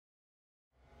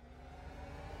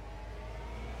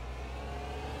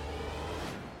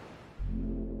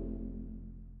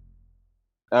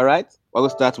All right. We'll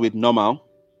start with normal,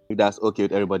 if that's okay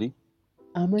with everybody.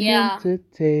 I'm an Yeah.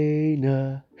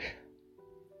 entertainer.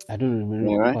 I don't remember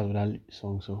All right. part of that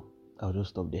song, so I'll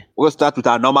just stop there. We'll start with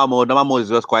our normal mode. Normal mode is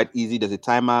just quite easy. There's a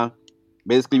timer.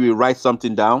 Basically, we write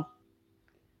something down.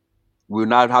 We'll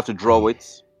now have to draw it.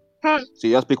 Hmm. So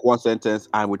you just pick one sentence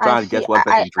and we I try and see. guess what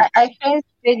person drew. I sense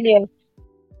failure.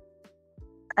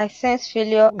 I sense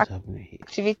failure What's happening here?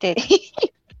 activated.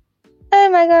 Oh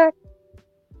my god.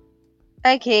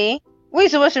 Okay. Who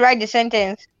is supposed to write the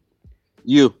sentence?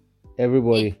 You,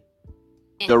 Everybody.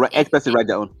 the right X person, write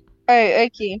their own. Oh,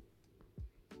 okay.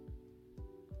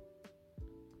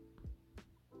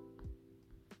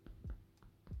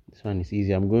 This one is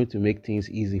easy. I'm going to make things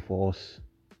easy for us.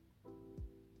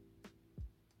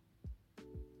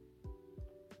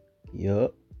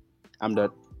 Yup. I'm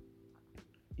done.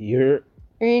 You're.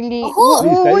 Really? Who-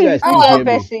 Please, can Who you is guys still the hear other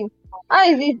me? person? How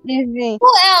is it easy?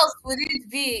 Who else would it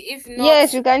be if not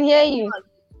Yes, we can hear you.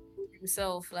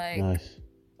 himself? Like, Nice.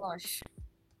 gosh.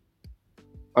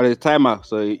 Oh, there's a timer,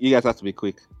 so you guys have to be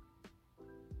quick.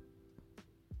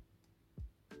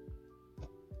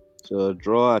 So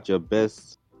draw at your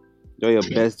best. Draw your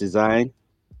best design.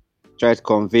 Try to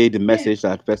convey the message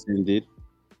that person did.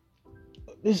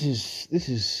 This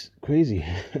is crazy.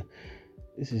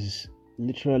 This is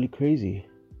literally crazy.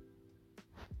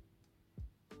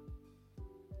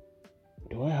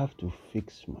 Do I have to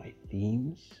fix my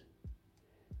themes?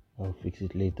 I'll fix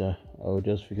it later. I'll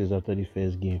just fix it after the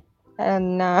first game.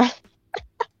 Nah.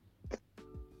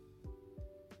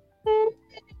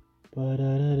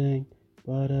 Ba-da-da-ding,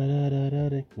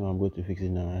 ba-da-da-da-da-ding. No, I'm going to fix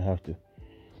it now. I have to.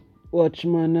 Watch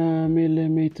my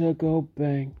 9mm go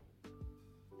bang.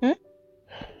 Hmm?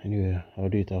 Anyway, I'll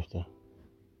do it after.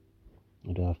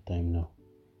 I don't have time now.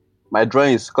 My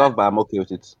drawing is scuffed, but I'm okay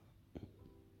with it.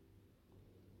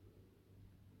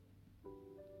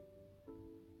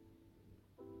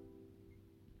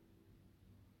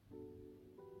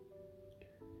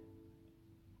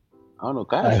 I don't know.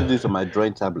 Can I actually do this on my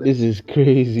drawing tablet? This is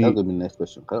crazy. That's gonna be the next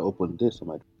question. Can I open this on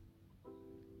my?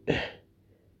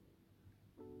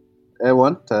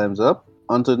 Everyone, time's up.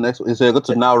 On to the next one. So you're going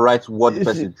to now write what the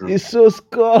person drew. It's so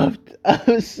scuffed.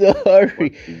 I'm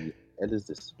sorry. What is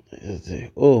this?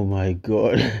 Oh my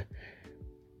god.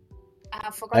 I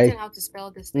have forgotten how to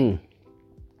spell this thing.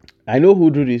 I know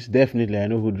who drew this. Definitely, I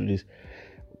know who drew this.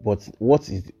 But what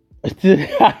is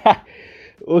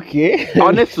okay?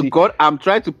 Honest to God, I'm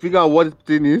trying to figure out what this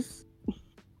thing is.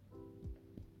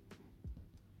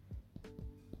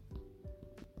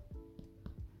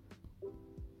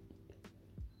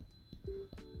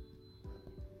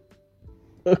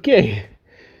 Okay.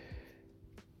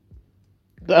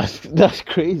 That's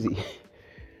crazy.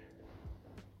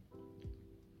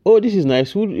 Oh, this is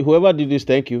nice. Whoever did this,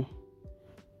 thank you.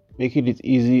 Making it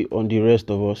easy on the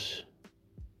rest of us.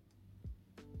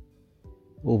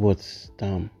 Oh, but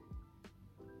damn.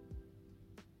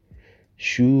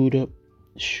 Shoot up,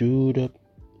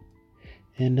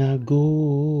 and I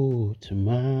go to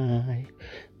my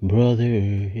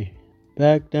brother.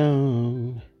 Back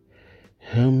down.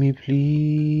 Help me,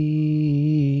 please.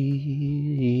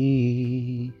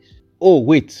 Oh,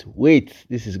 wait.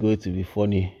 This is going to be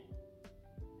funny.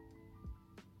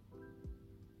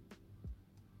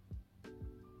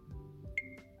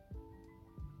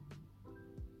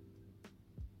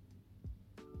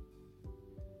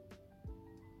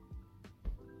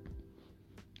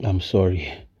 I'm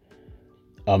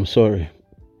sorry.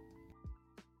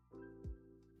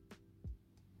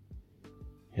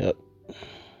 Yep.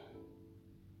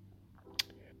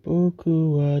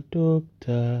 Boku wa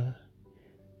doctor.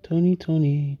 Tony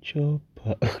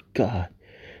chopper. Oh, God.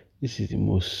 This is the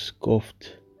most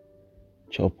scuffed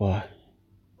chopper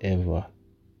ever.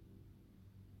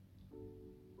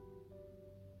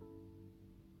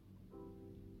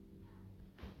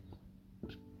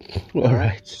 All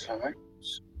right.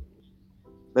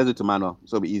 Let's do it to manual.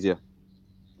 So it'll be easier.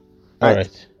 All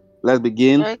right. Let's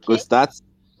begin. Okay. Go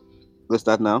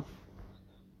start now.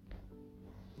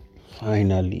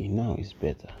 Finally, now it's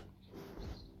better.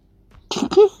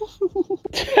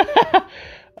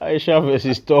 Aisha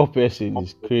versus tall person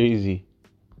is crazy.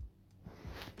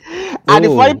 And the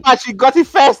funny part, she got it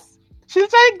first. She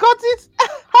literally got it.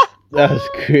 That's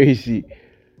crazy.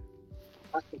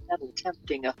 Double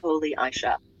tempting a holy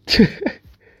Aisha.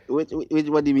 Wait,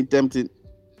 what do you mean tempting?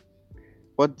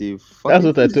 What the fuck? That's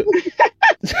what I thought.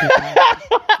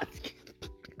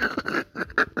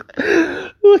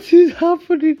 What is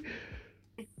happening?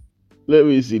 Let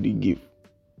me see the gift.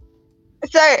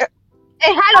 Sorry.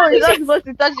 Hey, Halo is not supposed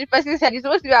to touch the person's head. It's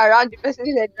supposed to be around the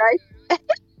person's head, right?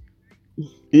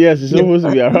 Yes, it's supposed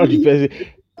to be around the person.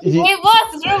 We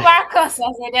both drew Marcus as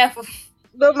a devil.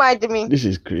 Don't mind me. This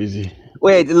is crazy.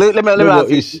 Wait, let me No, ask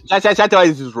you. it's- Shall I tell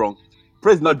you this is wrong?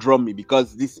 Praise not draw me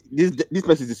because this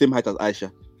person is the same height as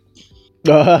Aisha.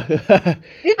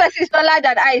 This person is taller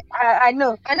than I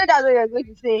know. I know that's what you're going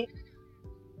to say.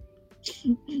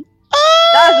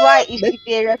 That's why it's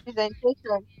a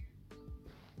representation.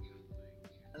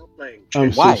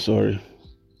 I'm Why? so sorry.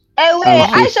 Hey, wait, I'm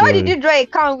so I saw sorry. did you draw a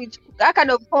count with that kind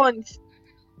of fonts?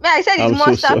 Man, I said it's I'm more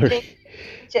so sorry. something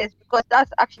pictures because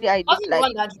that's actually I What's the dislike.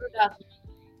 one that drew that?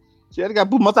 She had to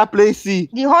put multiple C.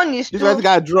 The horn is This too. one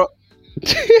got draw.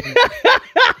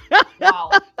 Wow.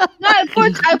 No,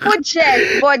 I put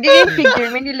chess, but didn't pick the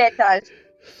remaining letters.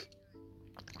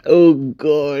 Oh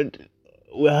God,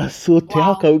 we are so.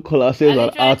 How Wow. can we call ourselves I an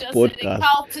literally art just said the podcast?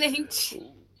 cow playing.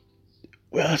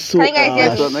 We are so. Can you guys hear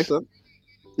Next one, next one.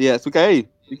 Yes, we can hear you.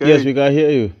 We can Yes, hear we you. can hear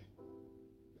you.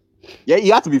 Yeah,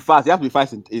 you have to be fast. You have to be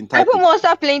fast in I put typing.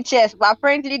 monster playing chess, but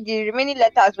apparently the remaining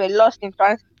letters were lost in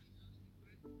translation.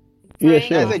 Yeah, Praying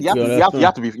sure. I said mantis.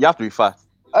 you have to be fast.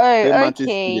 Oh, Praying mantis in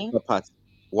okay. the top part.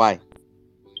 Why?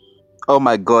 Oh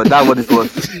my God, that's what this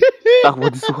was. That's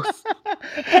what this was.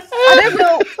 I don't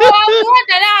know. So I'm the one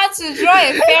that had to draw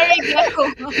a fairy gecko.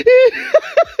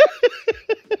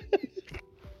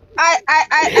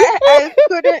 I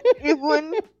couldn't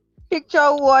even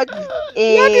picture what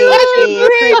a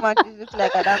praying mantis looks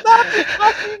like at that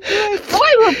moment.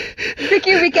 Why were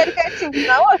freaking wicked things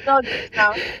now? What's all this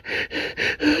now?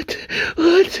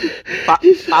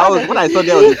 What I saw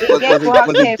there was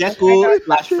a gecko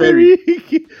slash fairy.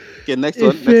 Okay, next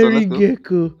one. Fairy Let's go.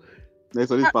 gecko. Next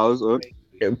one is Paul's own.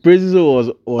 Praises was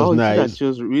nice. I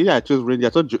chose Randy. I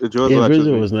thought Joe's Yeah, one. Praises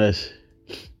was nice.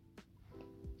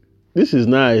 This is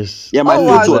nice. Yeah, my Oh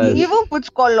wow, favorite one. you even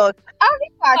put colors. How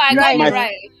did I got that it right?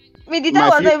 right. I mean, the My time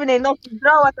was few- not even enough to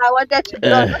draw what I wanted to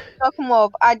draw. Not to talk more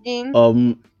of adding.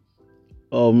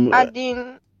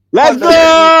 Adding. Let's go!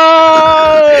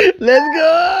 Let's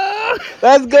go!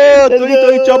 Let's go!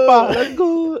 2020 chopper. Let's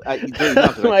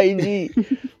go! My G.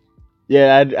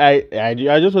 Yeah, I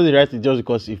just wanted to write it just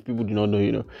because if people do not know,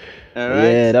 you know. All right.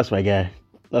 Yeah, that's my guy.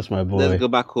 That's my boy. Let's go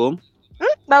back home.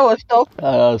 That was tough.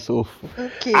 So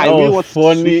Okay. I That really was want to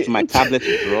funny. switch to my tablet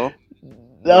to draw.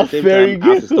 that At the same fairy time,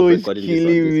 I have to stop gecko is recording this on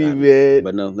killing this me, app. man.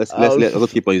 But no, let's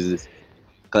keep on using this.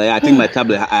 Because I think my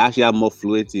tablet, I actually have more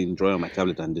fluency in drawing on my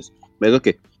tablet than this. But it's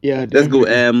okay. Yeah, Let's go.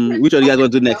 definitely. Which one do you guys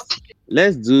want to do next?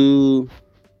 Let's do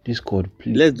Discord,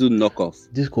 please. Let's do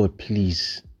knockoff. Discord,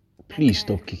 please. Please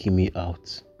stop kicking me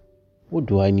out. What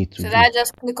do I need to Should do? I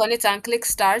just click on it and click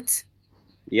start?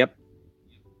 Yep.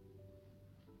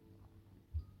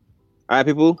 All right,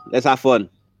 people, let's have fun.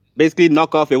 Basically,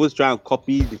 knockoff. You always try and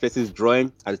copy the person's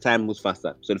drawing at the time moves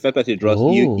faster. So the first person draws,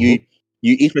 you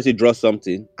each person draws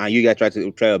something, and you guys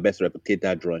try your best to replicate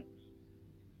that drawing.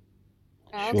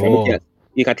 Okay. Sure.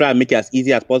 You can try and make it as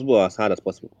easy as possible or as hard as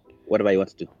possible, whatever you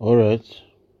want to do. All right.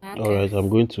 Okay. All right. I'm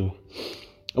going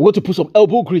to put some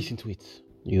elbow grease into it.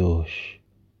 Yosh.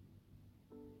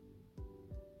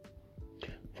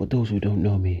 For those who don't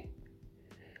know me,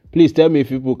 please tell me if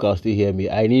people can still hear me.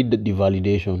 I need the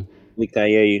validation. We can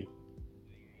hear you.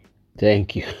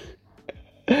 Thank you.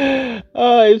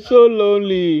 It's so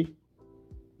lonely.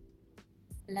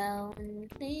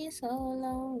 Lonely, so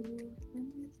lonely.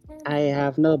 I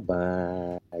have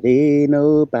nobody.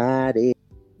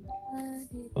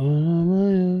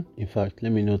 In fact,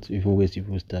 let me not even waste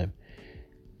people's time.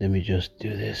 Let me just do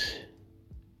this.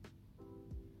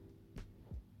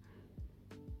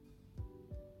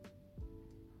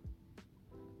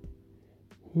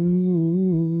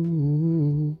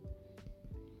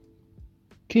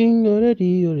 King already,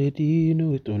 you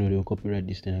know it. Oh no, they'll copyright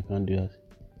this thing. I can't do that.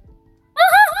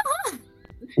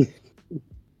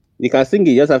 You can sing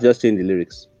it, you just have to just change the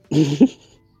lyrics.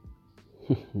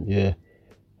 Yeah,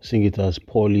 sing it as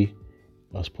poorly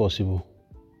as possible.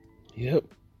 Yep,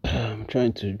 I'm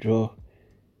trying to draw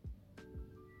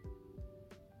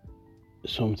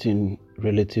something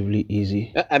relatively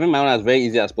easy. I mean, my one as very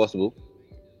easy as possible.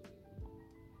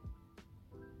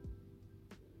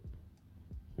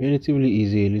 Relatively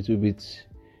easy, a little bit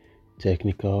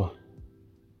technical.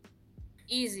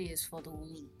 Easy is for the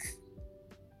weak.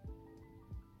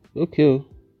 Okay,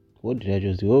 what did I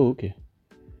just do? Oh, okay.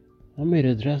 I made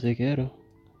a drastic error.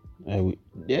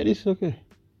 Yeah, this is okay.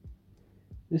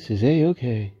 This is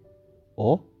okay.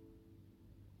 Or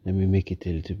let me make it a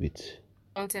little bit.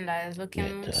 Something that is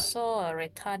looking Better. so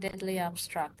retardedly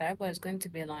abstract. That is going to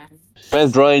be long.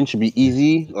 First drawing should be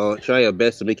easy, or try your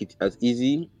best to make it as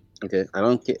easy. Okay, I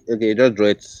don't care. Okay, just draw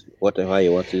it whatever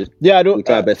you want to. Yeah, I We don't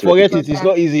try our best to forget make it. It's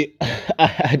not easy.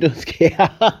 I don't care.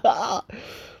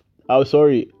 I'm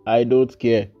sorry. I don't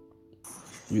care.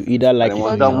 You either like it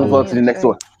or Now you move on to the don't. next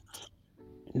one.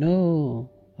 No.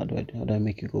 How do I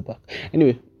make you go back?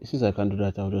 Anyway, since I can do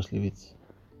that, I'll just leave it.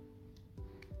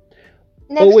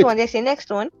 Next wait. one. They say next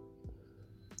one.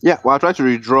 Yeah, well, I try to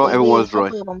redraw everyone's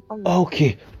drawing.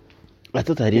 Okay. I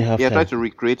thought I didn't have Yeah, time. try to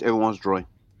recreate everyone's drawing.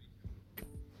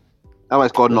 That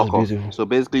was called That's knockoff. beautiful. So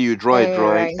basically, you draw a Yeah,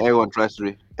 drawing. right. Everyone tries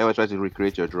to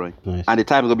recreate your drawing, Nice. and the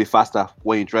time is gonna be faster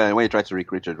when you try to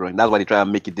recreate your drawing. That's why they try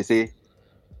and make it. They say,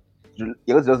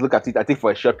 let's just look at it. I think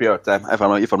for a short period of time, if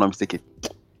I'm not mistaken.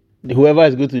 Whoever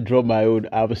is going to draw my own,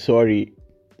 I'm sorry.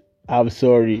 I'm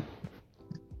sorry.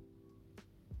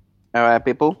 All right,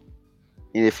 people.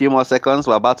 In a few more seconds,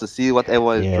 we're about to see what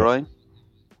everyone is drawing.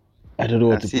 I don't know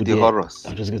what and to see put the there. horrors.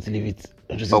 I'm just going to leave it.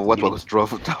 Of what we're going to draw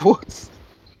afterwards.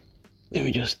 Let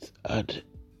me just add,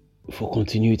 for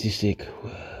continuity's sake.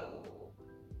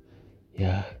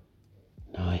 Yeah.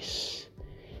 Nice.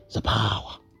 It's a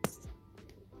power.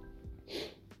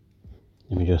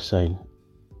 Let me just sign.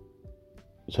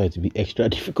 Try to be extra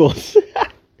difficult.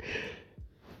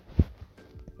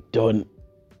 Done.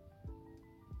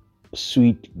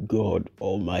 Sweet God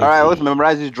Almighty. All right, let's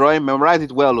memorize this drawing. Memorize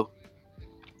it well.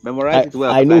 Memorize it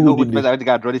well. I know who the did person this. I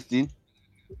got draw this thing.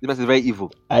 This person is very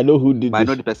evil. I know who did but this.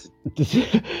 I know the person.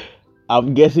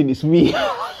 I'm guessing it's me.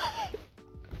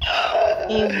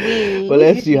 But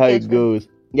let's see how it goes.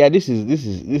 Yeah, this is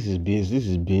beans. This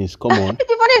is beans. Come on. The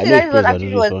funny thing that was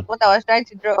actually what I was trying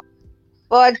to draw,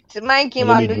 but mine came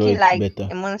out looking like better.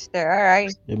 A monster. All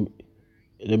right.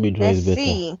 Let me draw it better.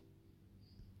 See.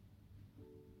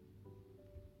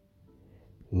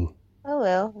 Ooh. Oh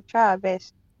well, we'll try our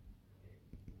best.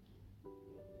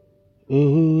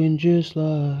 Oh, and just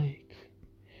like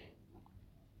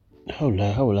how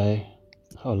will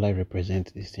I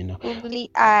represent this thing now?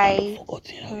 Googly eyes. I've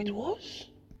forgotten how it was.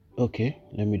 Okay,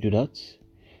 let me do that.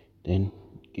 Then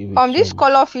give it this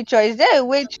color feature, is there a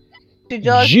way to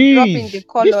just drop in the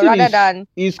color rather than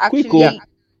actually quick, yeah.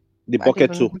 The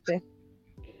bucket too?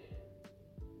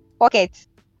 Pocket.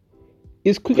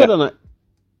 It's quicker than no.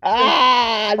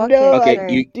 Okay,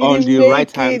 you on the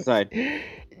right hand side.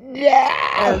 Yeah.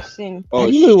 I've seen. I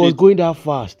didn't know it was going that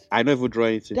fast. I know if we're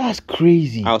drawing it. That's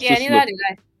crazy. I was too slow.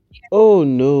 Oh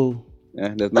no.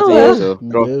 Yeah, there's nothing else. So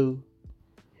draw. No.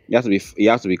 You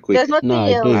have to be quick. There's nothing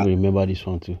I don't even remember this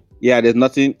one too. Yeah, there's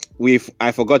nothing.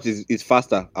 I forgot. It's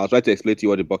faster. I'll try to explain to you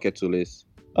what the bucket tool is.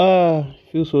 I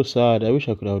feel so sad. I wish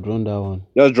I could have drawn that one.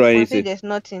 Just draw anything. There's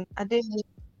nothing. I didn't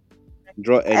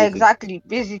draw anything. Exactly.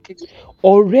 Basically.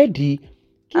 Already,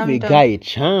 give a guy a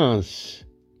chance.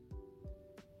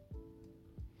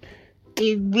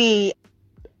 I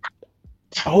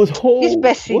was whole. This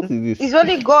person. What is this? It's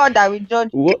only God that will judge.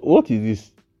 What is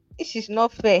this? This is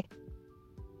not fair.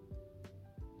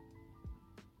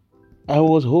 I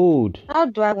was hold. How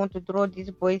do I want to draw this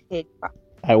boy's head back?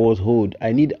 I was hold.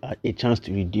 I need a chance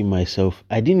to redeem myself.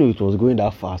 I didn't know it was going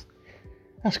that fast.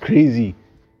 That's crazy.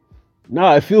 Now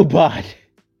I feel bad.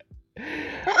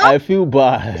 I feel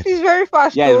bad. This is very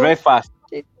fast. Yeah, it's very fast.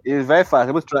 It's very fast.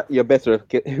 You must try your best to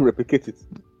replicate it.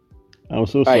 I'm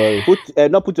so sorry.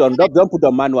 Don't put on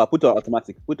manual. Put on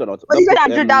automatic. Put on automatic.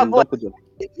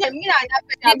 The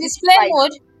display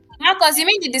mode. Marcus, you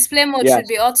mean the display mode should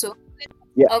be auto?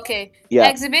 Yeah. Okay. Yeah.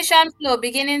 Exhibition flow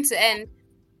beginning to end.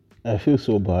 I feel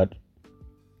so bad.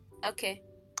 Okay.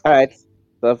 All right.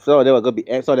 So some of them are gonna be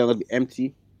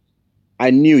empty. I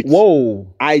knew it. Whoa!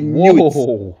 I knew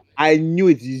it. I knew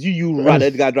it. You ran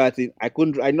Edgar writing. I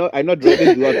couldn't. I not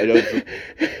driving the one I just drew.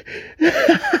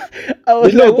 I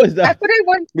was like, what's that? I couldn't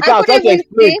even. Because I tried to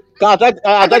explain. I tried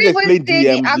to explain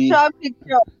the actual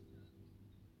picture.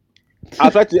 I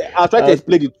tried to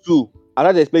explain the two. I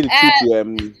tried to explain the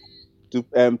two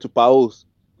to Paos.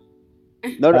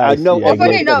 No, I know.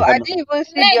 Funny enough, I didn't even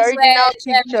see the original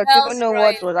picture to even know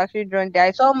what was actually drawn there.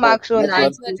 I saw Max on I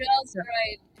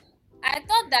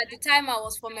thought that the timer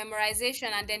was for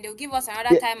memorization, and then they'll give us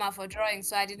another timer for drawing.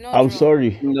 So I did not. I'm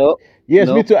sorry. No. Yes,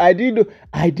 me too. I didn't know.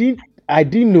 I didn't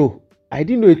know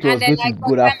it was going to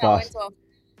go that fast.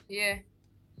 Yeah.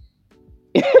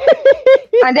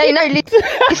 And then really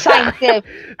signed there.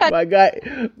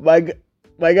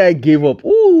 My guy gave up.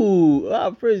 Ooh,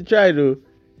 I'm pretty trying to.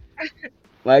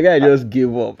 My guy just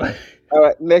gave up. All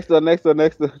right, next one.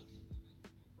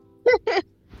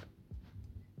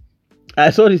 I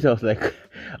saw this. I was like,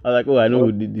 oh, I know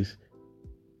who did this.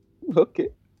 Okay.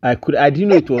 I didn't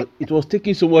know it was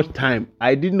taking so much time.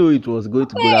 I didn't know it was going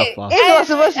to go that fast. It was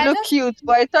supposed to look cute,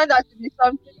 but it turned out to be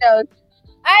something else.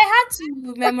 I had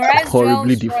to memorize.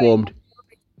 Horribly deformed.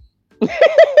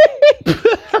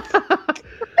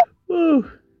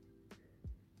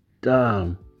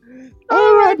 Damn.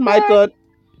 All right, my turn.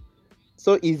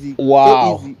 So easy.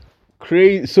 Wow. So easy.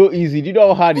 Crazy, so easy. Do you know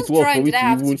how hard Whose it was for drawing me did I to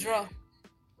have to even? draw?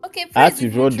 Okay, I had Praise to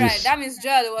even draw tried. this. That means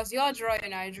Joel, it was your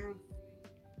drawing I drew.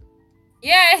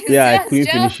 Yeah, it's Yeah, I just couldn't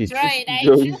Joel's finish it. drawing I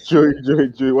drew.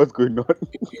 Joey, what's going on?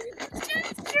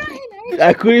 Joel's drawing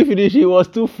I couldn't finish it. It was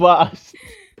too fast.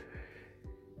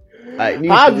 I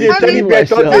need How to did be teddy telling bear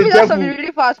turn myself. That means to a that's something devil?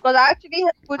 really fast because I actually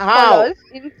put How? colors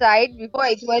inside before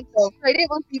it went off. I didn't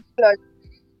even see colors.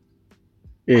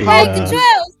 Like Yeah.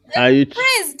 Joel, Are you?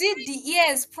 Praise did the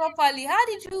ears properly. How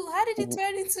did it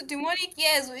turn into demonic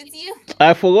ears with you?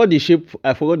 I forgot the shape.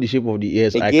 I forgot the shape of the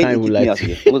ears. I Again, can't it even keep me lie out to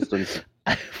here. you. What's the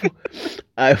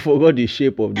I forgot the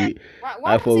shape of the. Why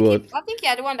I does he forgot. keep? I think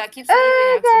you're the one that keeps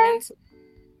leaving accidentally.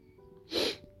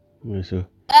 Yeah, so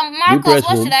Marcus, press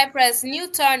what home? should I press? New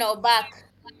turn or back?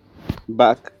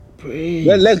 back? Praise.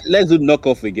 Let's do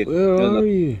knockoff again. Where are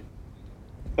you?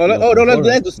 Oh, no, Knockoff, let's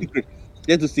alright. do secret.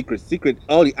 Let's do secret.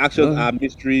 All the actions Alright. are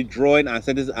mystery. Drawing and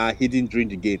sentences are hidden during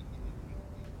the game.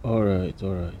 All right.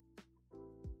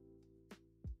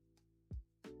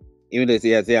 Even though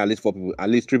they say at least 4 people, at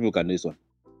least 3 people can do this one.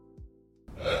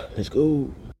 Let's go.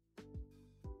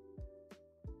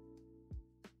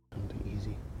 Something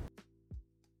easy.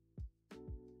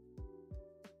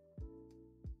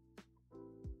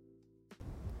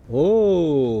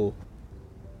 Oh.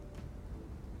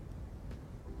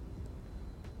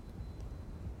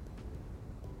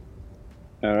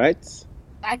 All right.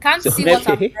 I can't see Okay. what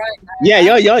I'm drawing. Yeah,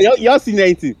 you're seeing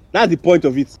anything. That's the point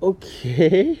of it.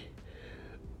 Okay.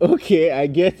 Okay, I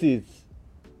get it.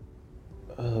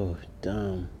 Oh,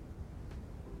 damn.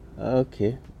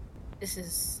 Okay. This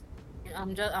is.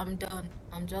 I'm done.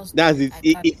 I'm just. That's done.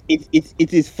 it.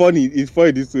 It is funny. It's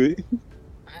funny this way.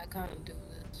 I can't do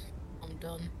this. I'm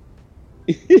done.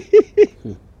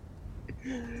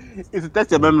 It's to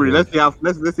test your memory. Let's see how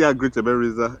great your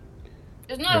memories are.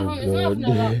 It's not even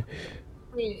about.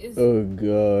 It's, Oh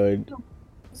God.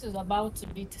 This is about to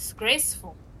be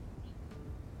disgraceful.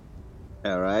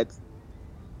 All right.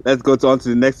 Let's go on to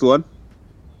the next one.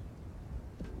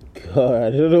 God, I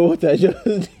don't know what I just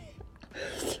did.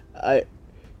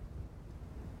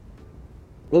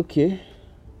 Okay.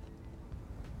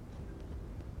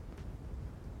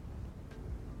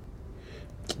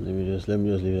 Let me just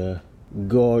leave that.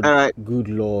 God, All right. good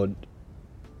Lord.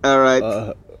 All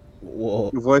right.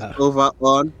 Voice over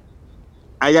on.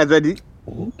 Are you guys ready?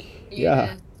 Okay.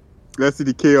 Yeah. Let's see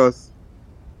the chaos.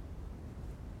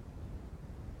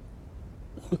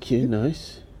 Okay,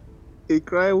 nice. A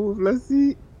cry wolf. Let's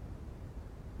see.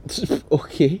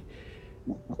 Okay.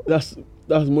 That's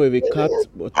more of a cat,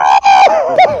 but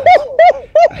I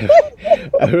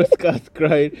was cat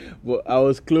crying, but I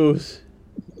was close.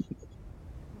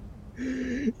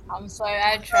 I'm sorry,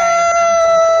 I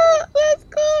tried. Let's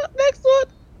go. Next one.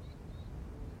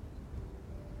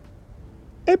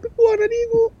 Hey, people want an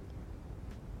eagle.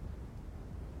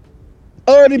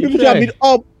 Oh, the people have been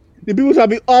up. The people have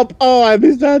been up. Oh, I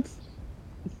missed that.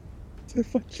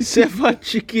 Sefa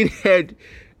chicken head.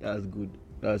 That's good.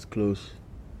 That's close.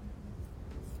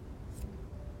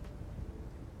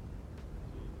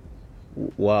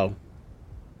 Wow.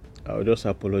 I'll just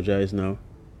apologize now.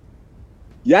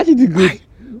 You actually did good.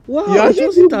 Wow, You it actually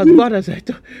wasn't did as good. bad as I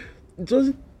thought. It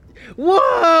wasn't.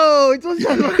 Whoa! It wasn't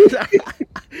as bad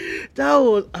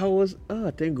as I was. Oh,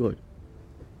 thank God.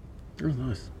 That was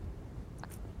nice.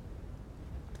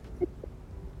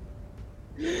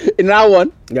 Another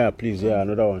one. Yeah, please. Yeah,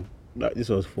 another one. This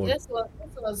was fun. This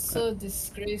was so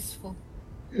disgraceful.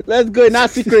 Let's go. Now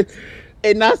secret.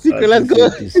 Let's go.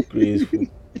 Disgraceful.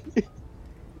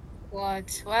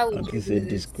 What? Why would you This do is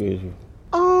this? disgraceful.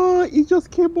 Oh, it just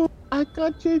came up. I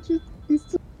can't change it.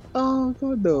 Oh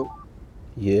God, no.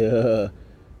 Yeah.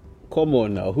 Come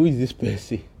on now. Who is this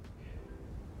person?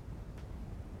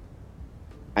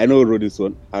 I know who wrote this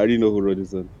one. I already know who wrote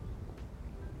this one.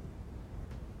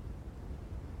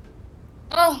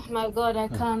 Oh my God, I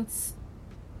can't.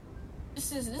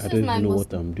 This is I don't my even know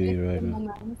most what I'm doing right now.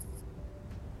 moment.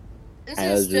 This I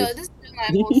is was this is my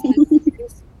most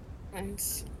disgraceful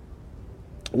moment.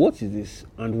 What is this?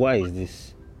 And why is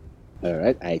this? All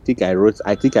right. I think I wrote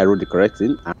the correct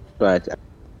thing. Are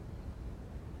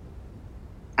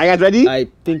you guys ready? I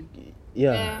think,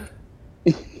 yeah.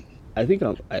 I think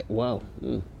wow.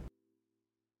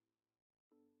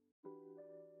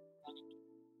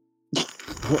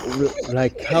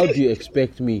 Like, how do you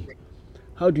expect me?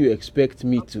 How do you expect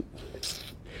me to?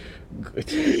 Good.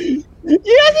 You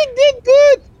actually did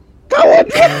good. Come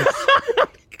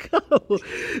on.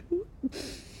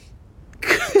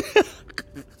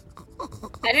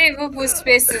 I didn't even put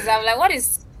spaces. I'm like, what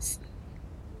is?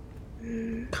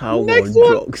 Cow Next on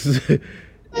one. drugs.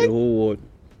 The whole word.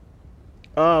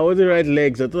 Ah, I wasn't right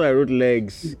legs. I thought I wrote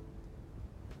legs.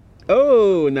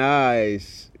 Oh,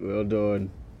 nice. Well done.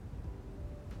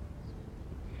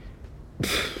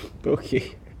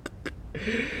 Okay.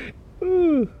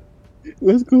 Ooh.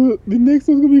 Let's go. The next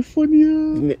one's gonna be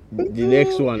funnier. The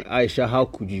next one, Aisha, how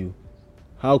could you?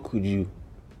 How could you?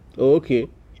 Oh, okay.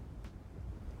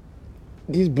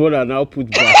 This brother now put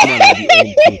Batman at the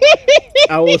end too.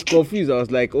 I was confused. I was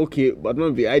like, okay,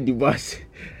 Batman behind the bus.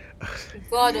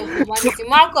 God of humanity,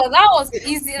 Marcus, that was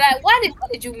easy. Like, why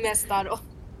did you mess that up?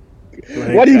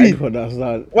 Like, What do you I mean? don't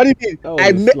understand. What do you mean? That was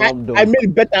a slam dunk. I made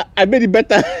it better. I made it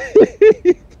better.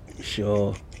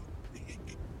 Sure.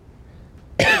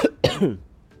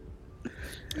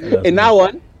 And now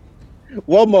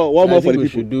one more I for think the we people.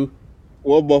 should do.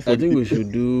 One more for I the think we people.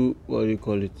 should do, what do you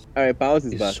call it? All right, Powers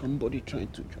is back. Somebody trying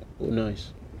to join. Oh,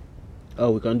 nice.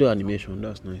 Oh, we can do animation.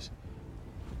 That's nice.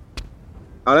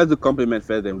 Let's do compliment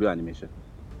first, then do animation.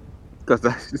 Because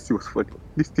this thing was funny.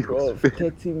 This thing was funny.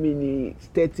 30 minutes.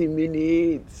 30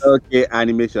 minutes. Okay,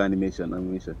 animation. Yes,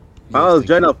 Powers,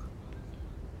 join you. up.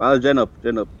 Powers, join up.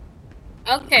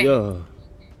 Okay. Yeah.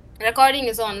 Recording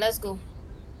is on. Let's go.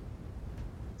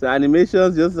 So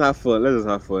animations, just have fun. Let's just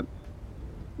have fun.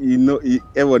 You know,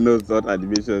 everyone knows what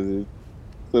animations is.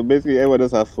 So basically, everyone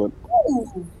just have fun.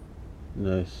 Ooh.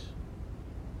 Nice.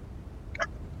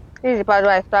 This is the part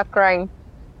where I start crying.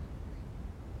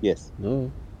 Yes.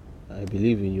 No, I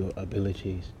believe in your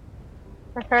abilities.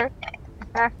 Let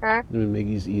me make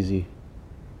this easy.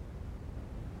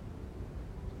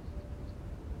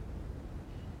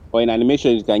 Or in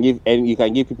animation, you can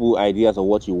give people ideas of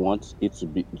what you want it to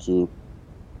be so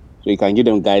you can give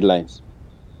them guidelines.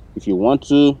 If you want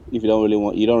to, if you don't really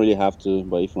want, you don't really have to.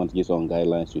 But if you want to give some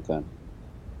guidelines, you can.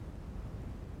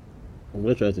 I'm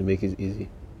gonna try to make it easy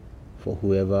for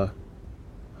whoever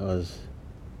has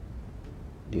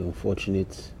the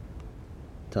unfortunate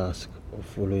task of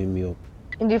following me up.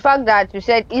 In the fact that you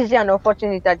said easy and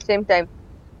unfortunate at the same time,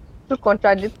 two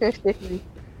contradicting statements.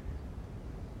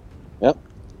 Yep.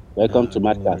 Welcome to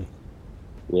don't Madcast.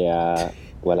 worry.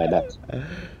 We're like that.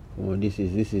 Come on, this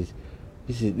is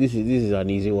an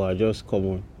easy one. Just come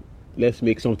on. Let's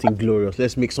make something glorious.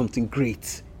 Let's make something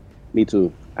great. Me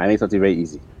too. I made something very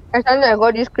easy. I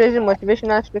got these crazy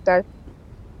motivational speakers.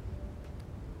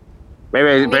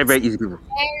 Very easy, people.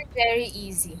 Very, very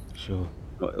easy. Sure.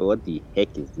 What the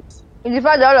heck is this? In the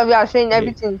fact that all of you are saying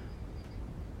everything.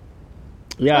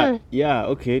 Yeah, yeah,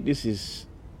 okay. This is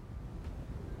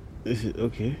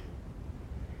okay.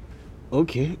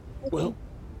 Okay. Well,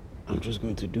 I'm just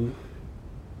going to do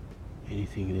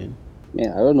anything then.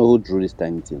 Yeah, I don't know who drew this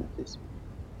tiny thing like this.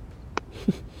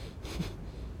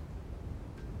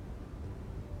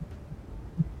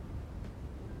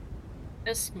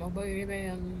 Yes, my baby,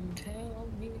 and tell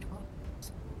me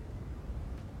what.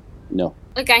 No.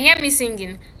 You can hear me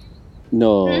singing.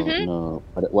 No, Mhm. no.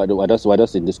 What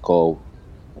does in this call?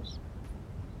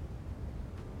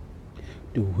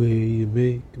 The way you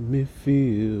make me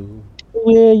feel. The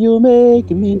way you make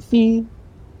me feel.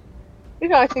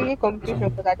 This is a singing competition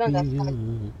because I don't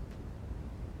understand.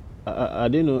 I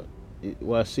didn't know.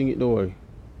 We're singing. Don't worry.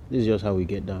 This is just how we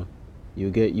get down. You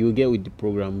will get with the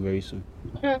program very soon.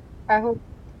 I hope.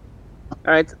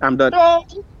 All right, I'm done. So,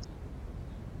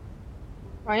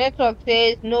 my network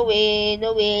says no way.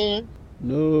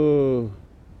 No.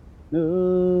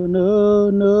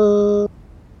 No.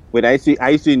 Wait, I see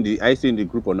in the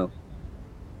group or no?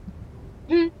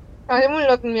 It's even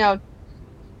locking me out.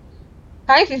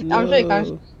 Can you see? I'm sure you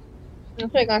can. I'm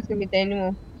sure you can't see me there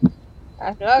anymore.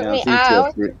 That's locked Yeah, me I'm seeing 2 out.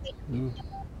 of 3. No.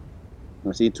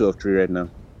 I'm seeing 2 of 3 right now.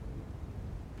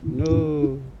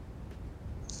 No.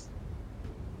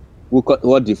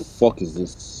 What the fuck is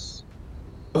this?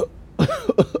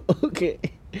 Okay.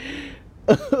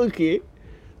 Okay.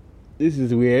 This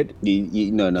is weird.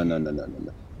 No.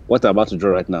 What I'm about to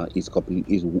draw right now is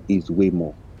way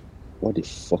more. What the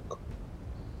fuck?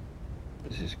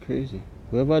 This is crazy.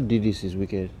 Whoever did this is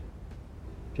wicked.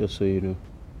 Just so you know.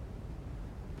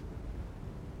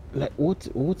 Like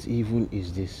what even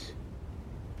is this?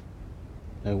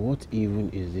 Like what even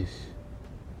is this?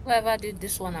 Whoever did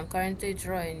this one I'm currently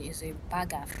drawing is a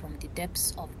bagger from the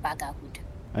depths of baggerhood.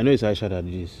 I know it's Aisha that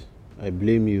did this. I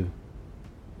blame you.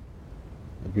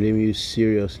 I blame you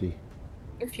seriously.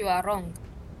 If you are wrong,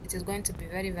 it is going to be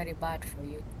very, very bad for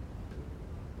you.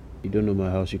 You don't know my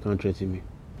house, you can't threaten me.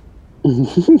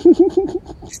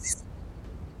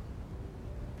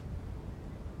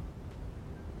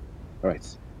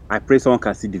 Alright. I pray someone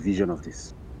can see the vision of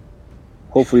this.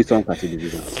 Hopefully someone can see the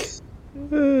vision of this.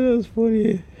 That's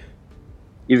funny.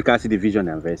 If you can't see the vision,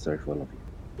 I'm very sorry for all of you.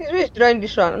 Who is drawing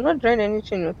this one? I'm not drawing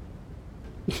anything. No.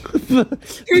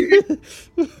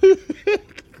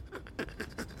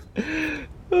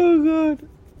 Oh God,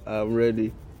 I'm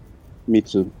ready. Me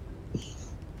too.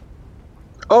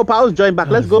 Oh, Paul's joined back.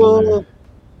 Let's go.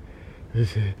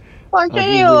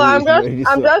 Continue. I'm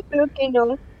just looking.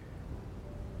 No.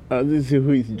 I don't see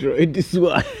who is drawing this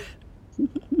one.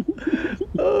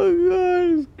 Oh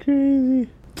God, it's crazy.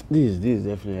 This is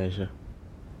definitely Aisha.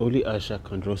 Only Aisha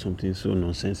can draw something so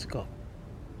nonsensical.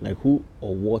 Like who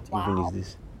or what even is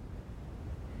this?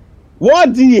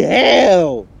 What the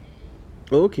hell?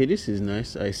 Okay, this is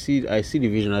nice. I see the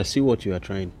vision. I see what you are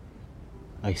trying.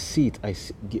 I see it. I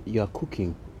see. You are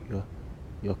cooking.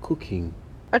 You're cooking.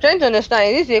 I'm trying to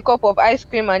understand. Is this a cup of ice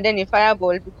cream and then a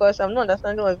fireball? Because I'm not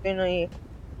understanding what's going on here.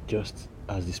 Just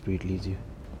as the spirit leads you.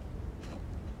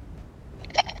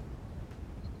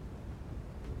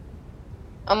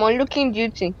 I'm on looking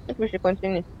duty. I think we should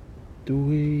continue. The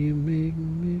way you make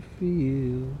me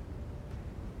feel.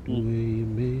 The way you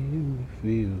make me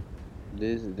feel.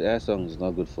 That song is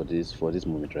not good for this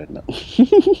moment right now.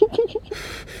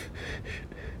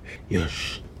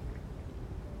 Yes.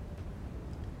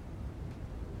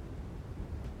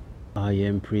 I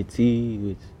am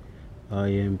pretty, I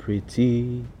am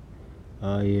pretty,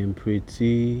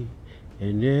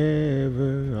 and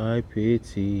never I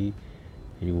pity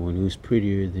anyone who's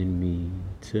prettier than me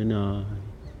tonight.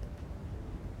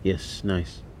 Yes,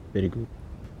 nice, very good.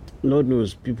 Lord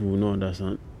knows people will not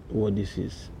understand what this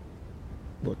is,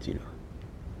 but you know,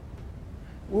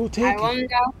 we'll take I it.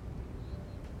 wonder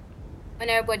when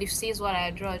everybody sees what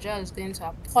I draw, Joe is going to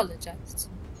apologize.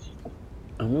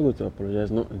 I'm not going to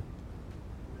apologize, nothing.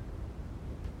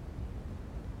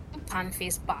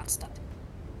 Pan-faced bastard.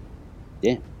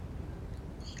 Yeah.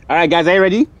 All right, guys, are you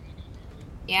ready?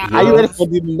 Yeah. Are you ready for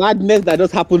the madness that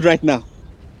just happened right now?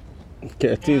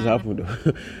 Okay, things happen though.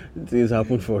 Things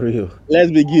happen for real.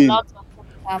 Let's begin. Lots of things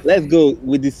happen. Let's go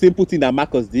with the simple thing that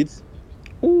Marcus did.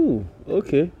 Ooh,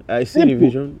 okay. I see the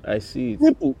vision. I see it.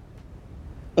 Simple.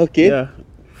 Okay. Yeah,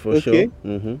 for sure.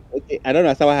 Mm-hmm. Okay. I don't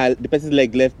understand why the person's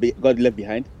leg got left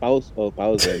behind. Pause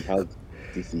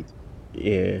DC.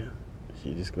 Yeah,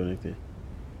 she disconnected.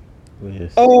 Oh,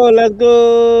 yes. Oh, let's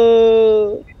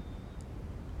go.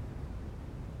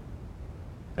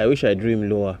 I wish I drew him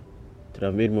lower. It would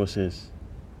have made more sense.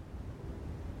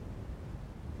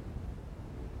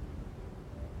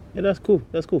 Yeah, that's cool.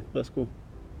 That's cool. All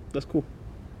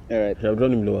I right. have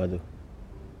drawn him lower though.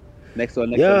 Next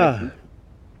one. Yeah.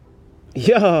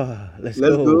 Let's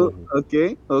go.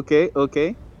 Okay.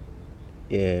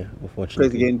 Yeah,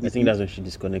 unfortunately. Again, I think that's when she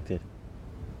disconnected.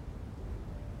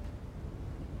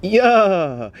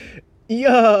 Yeah.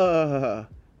 And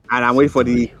I'm waiting for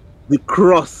the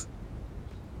cross.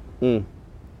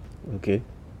 Okay.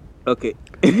 Okay.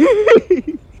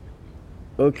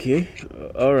 Okay.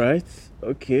 All right.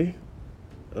 Okay.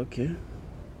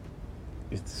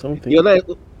 It's something. You're not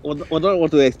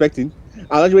what we're expecting.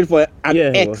 I was waiting for an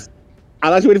X. I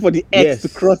was waiting for the X to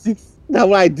cross it. That's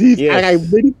what I did. Yes. And I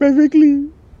made it perfectly.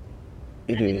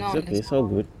 Anyway, it's okay. It's all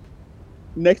good.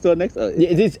 Next one.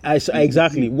 Yeah,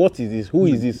 exactly. What is this? Who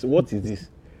is this? What is this?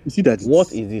 You see that?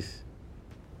 What is this?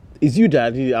 Is you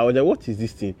that? I was like, what is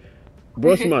this thing?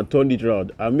 Brushman turned it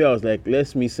around. I was like,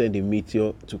 let me send a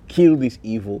meteor to kill this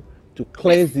evil, to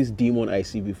cleanse this demon I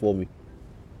see before me.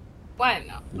 Why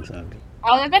not? Exactly.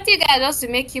 I was expecting you guys just to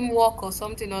make him walk or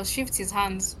something or shift his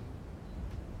hands.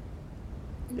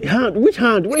 Hand? Which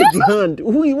hand? Where is the hand?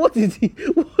 What is he?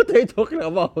 What are you talking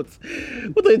about?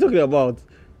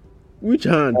 Which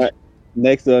hand? Right.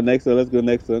 Next one. Let's go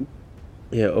next one.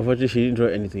 Yeah, unfortunately, she didn't draw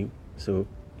anything, so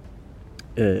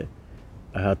I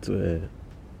had to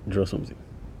draw something.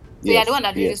 So you're the one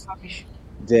that drew this rubbish.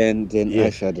 Then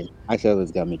Aisha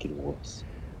was gonna make it worse.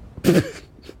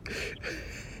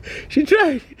 She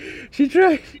tried.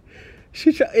 Hey,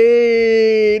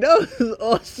 that was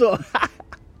awesome.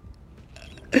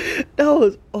 That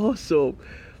was awesome.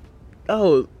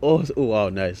 Oh wow,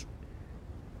 nice.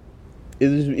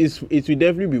 It will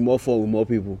definitely be more fun with more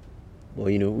people, but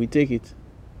you know, we take it.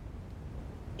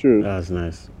 True. That's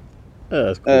nice.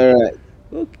 That's cool. All right.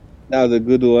 Okay. That was a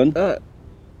good one. That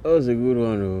was a good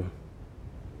one, though.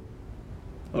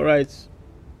 All right,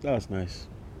 that was nice.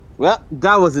 Well,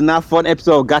 that was enough fun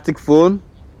episode of Gartic Phone.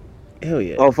 Hell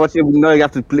yeah. Unfortunately, we not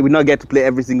get to play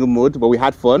every single mode, but we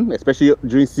had fun, especially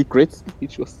during Secrets,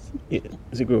 which was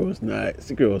Secret was nice.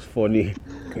 Secret was funny.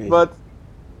 Crazy. But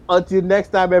until next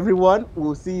time, everyone,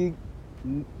 we'll see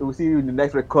you in the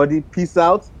next recording. Peace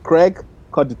out. Craig,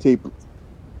 cut the tape.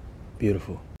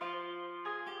 Beautiful.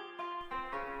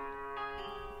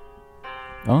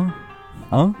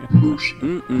 Huh?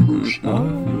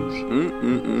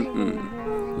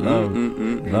 Love.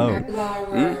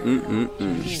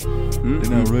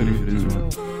 They're not ready for this one.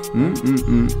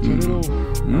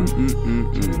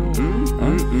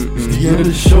 It's the end of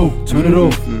the show. Turn it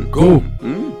off. Go.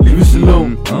 Leave us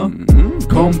alone.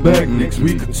 Come back next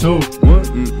week or so.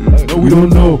 No, we don't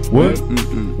know. What?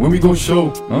 When we gon'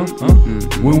 show?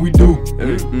 When we do,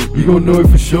 we gon' know it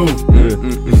for sure.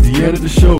 It's the end of the show.